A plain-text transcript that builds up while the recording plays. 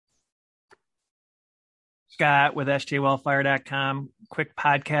Scott with sjwellfire.com. Quick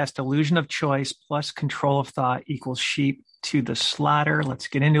podcast. Illusion of choice plus control of thought equals sheep to the slaughter. Let's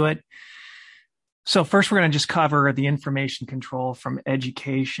get into it. So first, we're going to just cover the information control from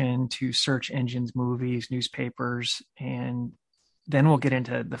education to search engines, movies, newspapers, and then we'll get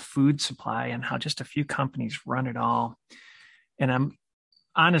into the food supply and how just a few companies run it all. And I'm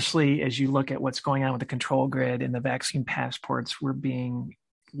honestly, as you look at what's going on with the control grid and the vaccine passports, we're being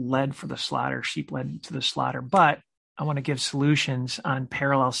led for the slaughter, sheep led to the slaughter. But I want to give solutions on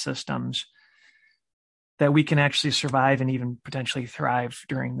parallel systems that we can actually survive and even potentially thrive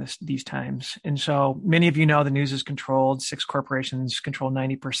during these times. And so many of you know the news is controlled. 6 corporations control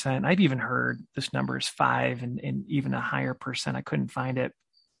 90%. I've even heard this number is 5 and even a higher percent. I couldn't find it.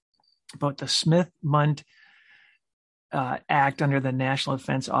 But the Smith-Mundt Act under the National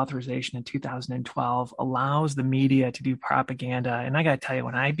Defense Authorization in 2012 allows the media to do propaganda. And I got to tell you,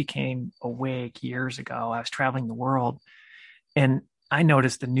 when I became awake years ago, I was traveling the world and I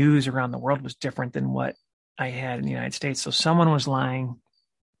noticed the news around the world was different than what I had in the United States. So someone was lying,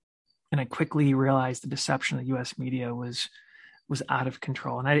 and I quickly realized the deception of the U.S. media was out of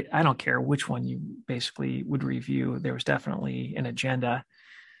control. And I don't care which one you basically would review. There was definitely an agenda.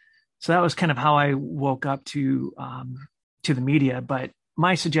 So that was kind of how I woke up to the media. But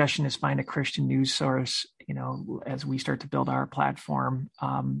my suggestion is find a Christian news source, as we start to build our platform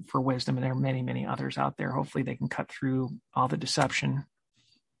for wisdom. And there are many, many others out there. Hopefully they can cut through all the deception.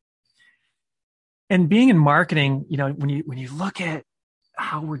 And being in marketing, when you look at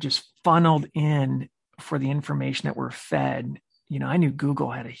how we're just funneled in for the information that we're fed, I knew Google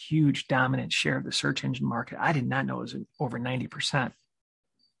had a huge dominant share of the search engine market. I did not know it was over 90%.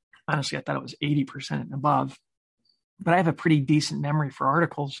 Honestly, I thought it was 80% and above. But I have a pretty decent memory for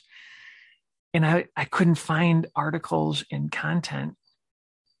articles. And I couldn't find articles and content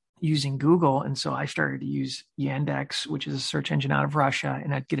using Google. And so I started to use Yandex, which is a search engine out of Russia,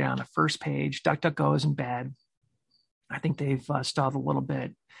 and I'd get it on the first page. DuckDuckGo isn't bad. I think they've stalled a little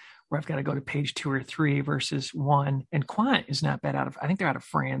bit where I've got to go to page 2 or 3 versus 1. And Quant is not bad I think they're out of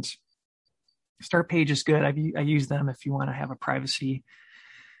France. Startpage is good. I use them if you want to have a privacy.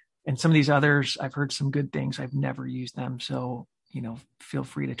 And some of these others, I've heard some good things. I've never used them. So, feel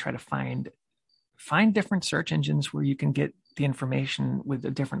free to try to find different search engines where you can get the information with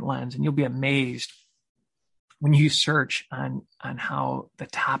a different lens. And you'll be amazed when you search on how the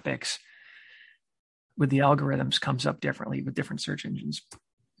topics with the algorithms comes up differently with different search engines.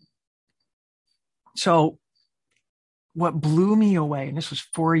 So what blew me away, and this was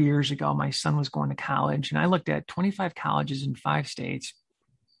 4 years ago, my son was going to college, and I looked at 25 colleges in 5 states,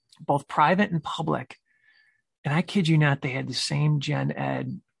 both private and public. And I kid you not, they had the same gen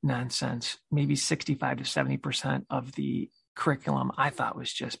ed nonsense. Maybe 65 to 70% of the curriculum I thought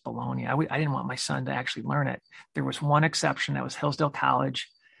was just baloney. I didn't want my son to actually learn it. There was one exception, that was Hillsdale College.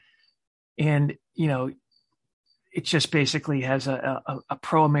 And, it just basically has a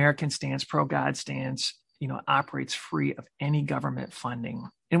pro-American stance, pro-God stance, operates free of any government funding.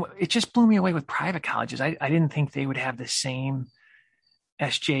 And it just blew me away with private colleges. I didn't think they would have the same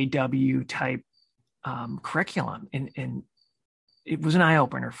SJW type curriculum. And it was an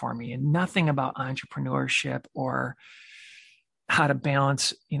eye-opener for me, and nothing about entrepreneurship or how to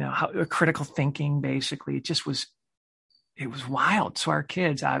balance, how critical thinking, basically. It was wild. So our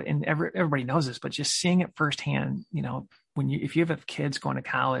kids out, and everybody knows this, but just seeing it firsthand, if you have kids going to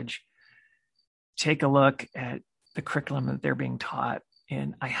college, take a look at the curriculum that they're being taught.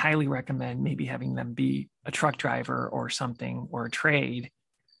 And I highly recommend maybe having them be a truck driver or something, or a trade,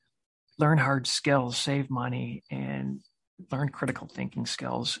 learn hard skills, save money, and learn critical thinking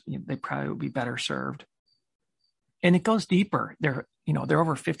skills. They probably would be better served. And it goes deeper. There are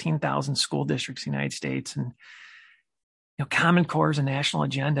over 15,000 school districts in the United States, and Common Core is a national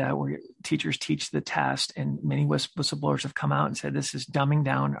agenda where teachers teach the test, and many whistleblowers have come out and said this is dumbing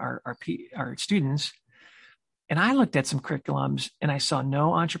down our students. And I looked at some curriculums and I saw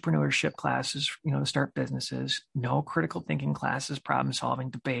no entrepreneurship classes, to start businesses, no critical thinking classes, problem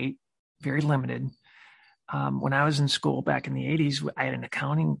solving, debate, very limited. When I was in school back in the 80s, I had an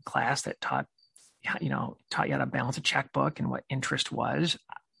accounting class that taught you how to balance a checkbook and what interest was.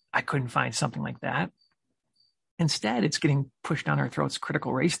 I couldn't find something like that. Instead, it's getting pushed down our throats,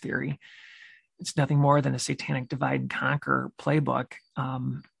 critical race theory. It's nothing more than a satanic divide and conquer playbook,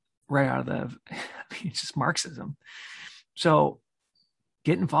 right out of it's just Marxism. So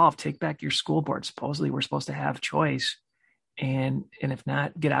get involved, take back your school board. Supposedly we're supposed to have choice. And if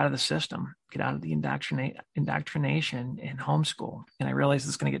not, get out of the system, get out of the indoctrination and homeschool. And I realize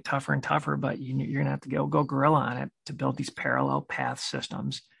it's going to get tougher and tougher, but you're going to have to go guerrilla on it to build these parallel path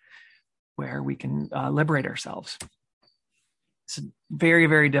systems where we can liberate ourselves. It's a very,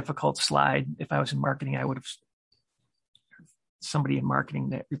 very difficult slide. If I was in marketing, I would have somebody in marketing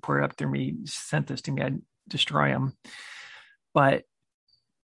that reported up to me, sent this to me, I'd destroy them. But,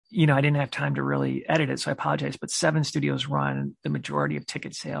 I didn't have time to really edit it, so I apologize. But 7 studios run the majority of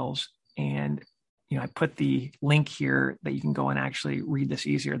ticket sales. And, I put the link here that you can go and actually read this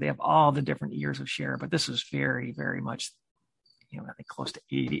easier. They have all the different years of share, but this is very, very much, I think close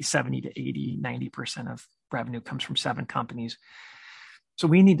to 70 to 80, 90% of revenue comes from 7 companies. So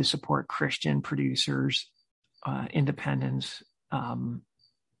we need to support Christian producers, independents,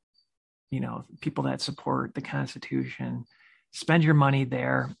 people that support the Constitution. Spend your money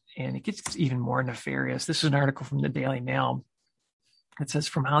there, and it gets even more nefarious. This is an article from the Daily Mail. It says,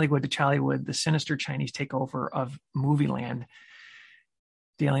 "From Hollywood to Chollywood, the sinister Chinese takeover of movie land."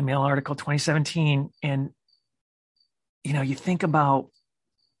 Daily Mail article 2017. And, you think about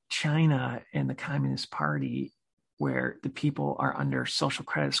China and the Communist Party, where the people are under social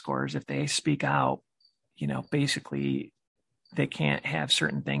credit scores. If they speak out, basically they can't have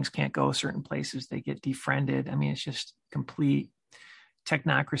certain things, can't go certain places. They get defriended. I mean, it's just complete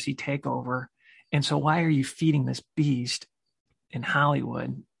technocracy takeover. And so why are you feeding this beast in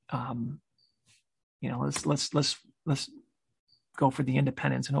Hollywood? Let's go for the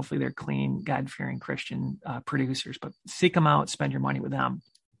independents, and hopefully they're clean, God-fearing Christian producers, but seek them out, spend your money with them.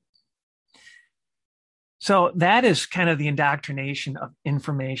 So that is kind of the indoctrination of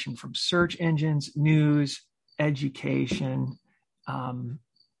information from search engines, news, education.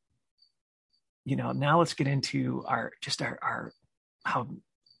 Now let's get into our how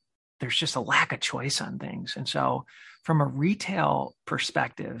there's just a lack of choice on things. And so from a retail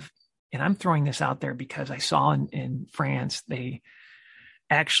perspective, and I'm throwing this out there because I saw in France, they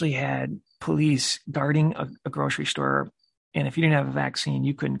actually had police guarding a grocery store. And if you didn't have a vaccine,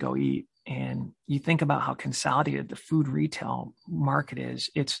 you couldn't go eat. And you think about how consolidated the food retail market is.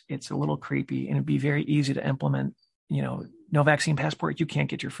 It's a little creepy, and it'd be very easy to implement, no vaccine passport, you can't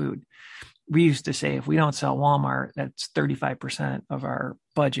get your food. We used to say, if we don't sell Walmart, that's 35% of our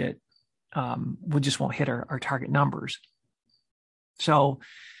budget. We just won't hit our target numbers. So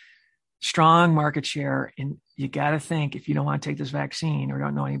strong market share. And you got to think, if you don't want to take this vaccine or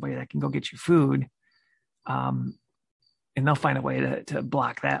don't know anybody that can go get you food, and they'll find a way to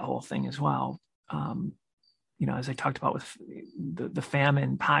block that whole thing as well. As I talked about with the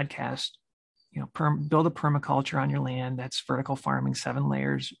famine podcast, build a permaculture on your land. That's vertical farming, 7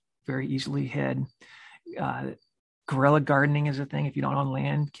 layers, very easily hid. Guerrilla gardening is a thing. If you don't own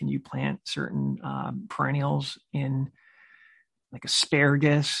land, can you plant certain perennials in like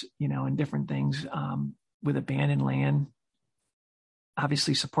asparagus, and different things with abandoned land?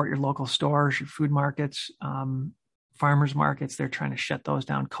 Obviously, support your local stores, your food markets, farmers markets. They're trying to shut those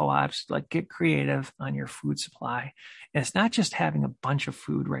down. Co-ops, like, get creative on your food supply. And it's not just having a bunch of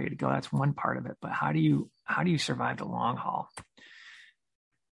food ready to go. That's one part of it. But how do you survive the long haul?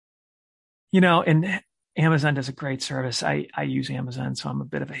 And Amazon does a great service. I use Amazon, so I'm a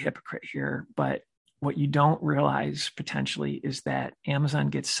bit of a hypocrite here. But what you don't realize potentially is that Amazon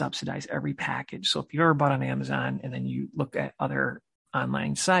gets subsidized every package. So if you ever bought on Amazon and then you look at other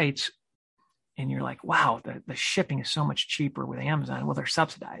online sites, and you're like, wow, the shipping is so much cheaper with Amazon. Well, they're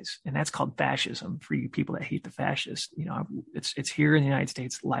subsidized. And that's called fascism for you people that hate the fascists. It's here in the United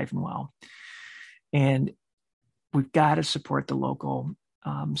States, alive and well. And we've got to support the local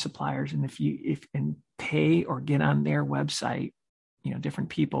suppliers. And if pay or get on their website, different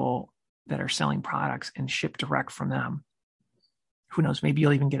people that are selling products and ship direct from them. Who knows? Maybe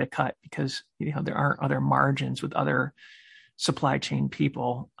you'll even get a cut because, there aren't other margins with other supply chain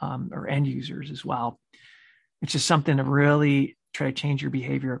people or end users as well. It's just something to really try to change your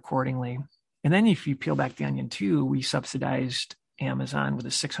behavior accordingly. And then if you peel back the onion too, we subsidized Amazon with a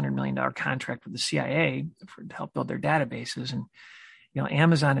 $600 million contract with the CIA to help build their databases. And,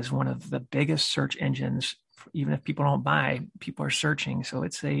 Amazon is one of the biggest search engines. Even if people don't buy, people are searching. So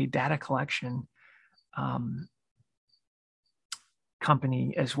it's a data collection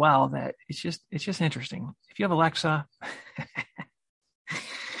company as well. That it's just interesting. If you have Alexa,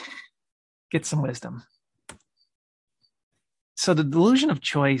 get some wisdom. So the delusion of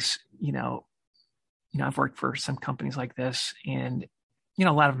choice, I've worked for some companies like this, and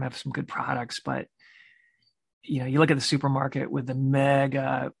a lot of them have some good products, but you look at the supermarket with the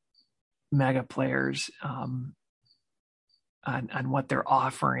mega players on what they're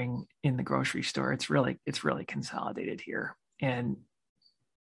offering in the grocery store. It's really consolidated here. And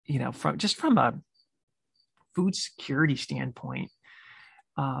from a food security standpoint,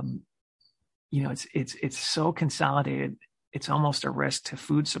 it's so consolidated. it's almost a risk to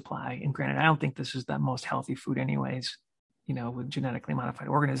food supply. And granted, I don't think this is the most healthy food anyways, with genetically modified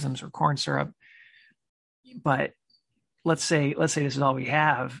organisms or corn syrup. But let's say this is all we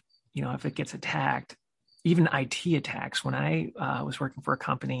have, if it gets attacked, even IT attacks. When I was working for a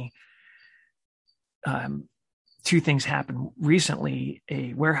company, two things happened recently.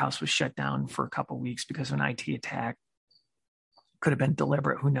 A warehouse was shut down for a couple of weeks because of an IT attack. Could have been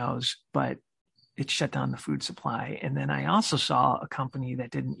deliberate, who knows, but it shut down the food supply. And then I also saw a company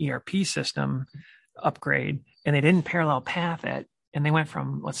that did an ERP system upgrade, and they didn't parallel path it. And they went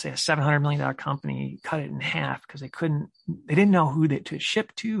from, let's say, a $700 million company, cut it in half because they didn't know who to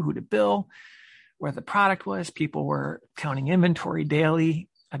ship to, who to bill, where the product was. People were counting inventory daily.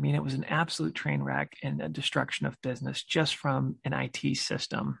 I mean, it was an absolute train wreck and a destruction of business just from an IT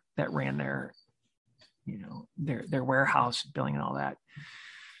system that ran their warehouse billing and all that.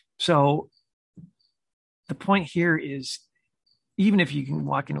 So the point here is, even if you can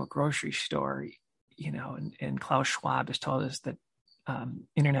walk into a grocery store, and Klaus Schwab has told us that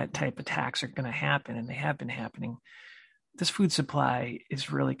internet type attacks are going to happen, and they have been happening. This food supply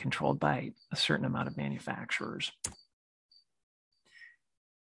is really controlled by a certain amount of manufacturers.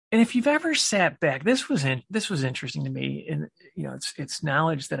 And if you've ever sat back, this was interesting to me, and it's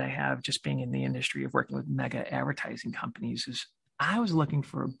knowledge that I have just being in the industry of working with mega advertising companies. Is I was looking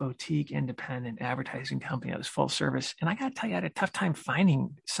for a boutique independent advertising company that was full service, and I got to tell you, I had a tough time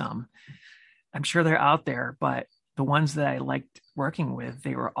finding some. I'm sure they're out there, but the ones that I liked working with,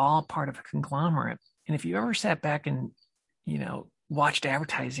 they were all part of a conglomerate. And if you ever sat back and watched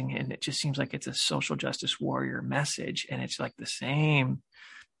advertising, and it just seems like it's a social justice warrior message, and it's like the same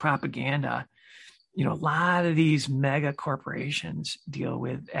propaganda. A lot of these mega corporations deal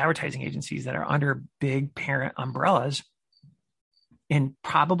with advertising agencies that are under big parent umbrellas. And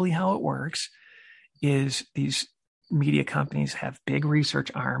probably how it works is these media companies have big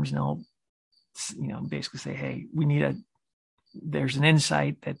research arms, and they'll, basically say, hey, there's an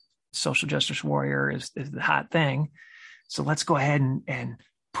insight that social justice warrior is the hot thing. So let's go ahead and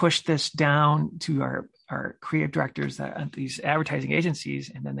push this down to our creative directors at these advertising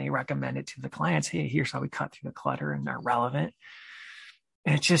agencies, and then they recommend it to the clients. Hey, here's how we cut through the clutter and are relevant.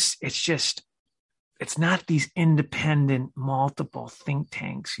 And it's not these independent multiple think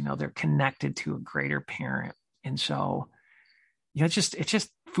tanks. They're connected to a greater parent. And so, it's just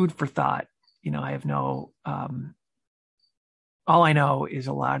food for thought. I have all I know is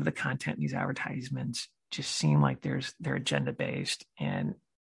a lot of the content in these advertisements just seem like they're agenda based. And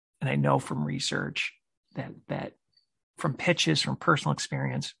I know from research that from pitches, from personal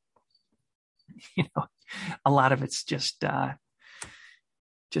experience, a lot of it's just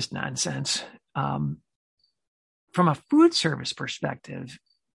nonsense. From a food service perspective,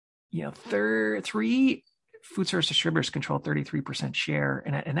 three food service distributors control 33% share,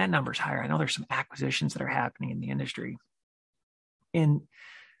 and that number is higher. I know there's some acquisitions that are happening in the industry. And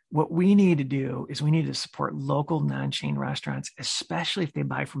what we need to do is we need to support local non-chain restaurants, especially if they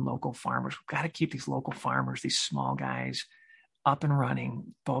buy from local farmers. We've got to keep these local farmers, these small guys, up and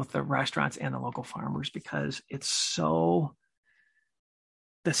running, both the restaurants and the local farmers, because the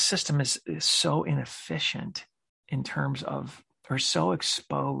system is so inefficient in terms of, or so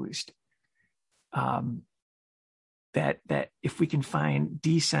exposed, that if we can find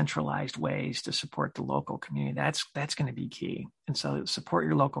decentralized ways to support the local community, that's going to be key. And so support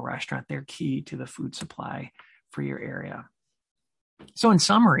your local restaurant. They're key to the food supply for your area. So in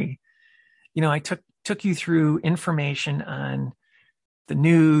summary, I took you through information on the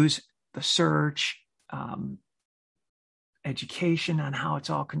news, the search, education on how it's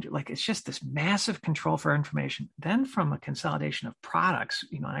all it's just this massive control for information. Then from a consolidation of products,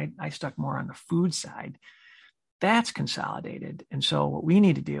 I stuck more on the food side. That's consolidated. And so what we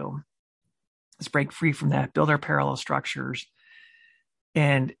need to do is break free from that, build our parallel structures.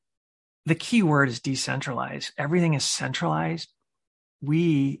 And the key word is decentralize. Everything is centralized.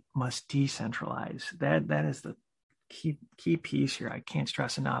 We must decentralize. That is the key piece here. I can't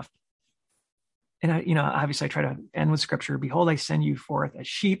stress enough. And obviously I try to end with scripture. Behold, I send you forth as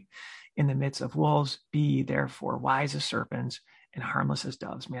sheep in the midst of wolves. Be therefore wise as serpents and harmless as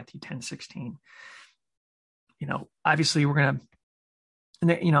doves. Mathew 10:16. Obviously we're going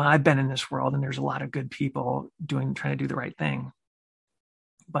to, I've been in this world and there's a lot of good people trying to do the right thing,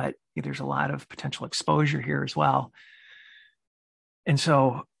 but there's a lot of potential exposure here as well. And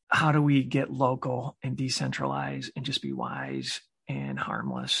so how do we get local and decentralize and just be wise and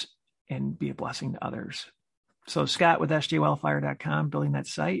harmless and be a blessing to others? So Scott with sjwellfire.com, building that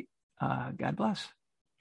site. God bless.